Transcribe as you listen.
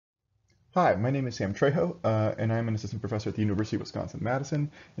Hi, my name is Sam Trejo, and I'm an assistant professor at the University of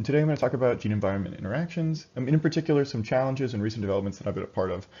Wisconsin-Madison. And today I'm going to talk about gene-environment interactions, in particular some challenges and recent developments that I've been a part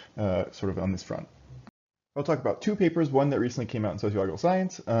of sort of on this front. I'll talk about two papers, one that recently came out in Sociological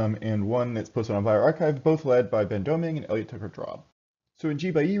Science, and one that's posted on bioRxiv, both led by Ben Doming and Elliot Tucker-Draub. So in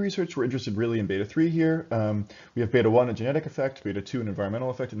G by E research, we're interested really in beta 3 here. We have beta 1, a genetic effect, beta 2, an environmental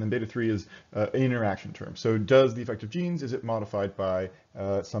effect, and then beta 3 is an interaction term. So does the effect of genes, is it modified by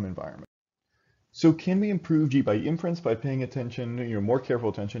some environment? So can we improve G by E inference by paying attention, more careful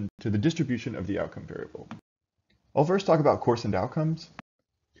attention to the distribution of the outcome variable? I'll first talk about coarsened outcomes.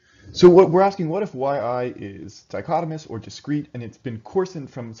 So what we're asking, what if yi is dichotomous or discrete and it's been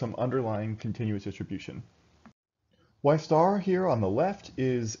coarsened from some underlying continuous distribution? Y star here on the left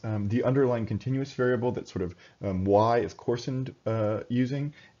is the underlying continuous variable that sort of y is coarsened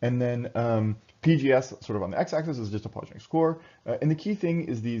using, and then PGS sort of on the x-axis is just a polygenic score. And the key thing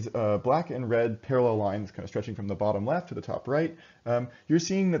is these black and red parallel lines kind of stretching from the bottom left to the top right. You're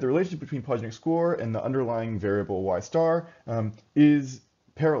seeing that the relationship between polygenic score and the underlying variable y star is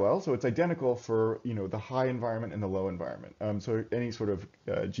parallel, so it's identical for the high environment and the low environment. So any sort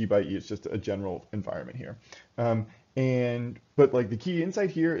of G by E is just a general environment here. But like the key insight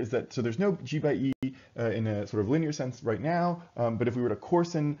here is that so there's no G by E in a sort of linear sense right now, but if we were to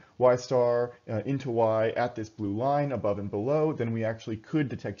coarsen y star into y at this blue line above and below, then we actually could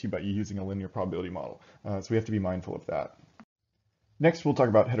detect G by E using a linear probability model. So we have to be mindful of that. Next, we'll talk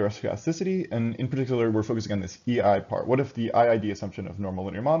about heteroscedasticity, and in particular, we're focusing on this EI part. What if the IID assumption of normal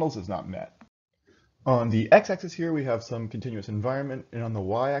linear models is not met? On the x-axis here, we have some continuous environment, and on the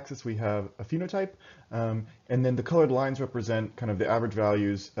y-axis, we have a phenotype, and then the colored lines represent kind of the average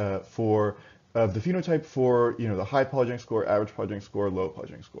values for the phenotype for the high polygenic score, average polygenic score, low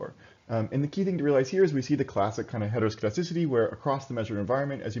polygenic score. And the key thing to realize here is we see the classic kind of heteroscedasticity where across the measured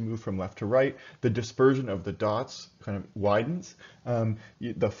environment, as you move from left to right, the dispersion of the dots kind of widens,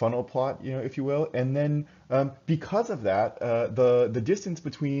 the funnel plot, if you will. And then because of that, the distance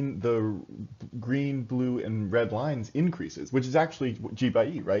between the green, blue, and red lines increases, which is actually G by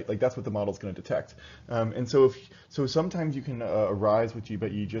E, right? Like that's what the model is going to detect. And so sometimes you can arise with G by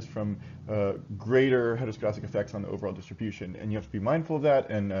E just from greater heteroscedastic effects on the overall distribution, and you have to be mindful of that,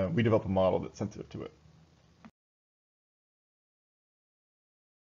 and we develop a model that's sensitive to it.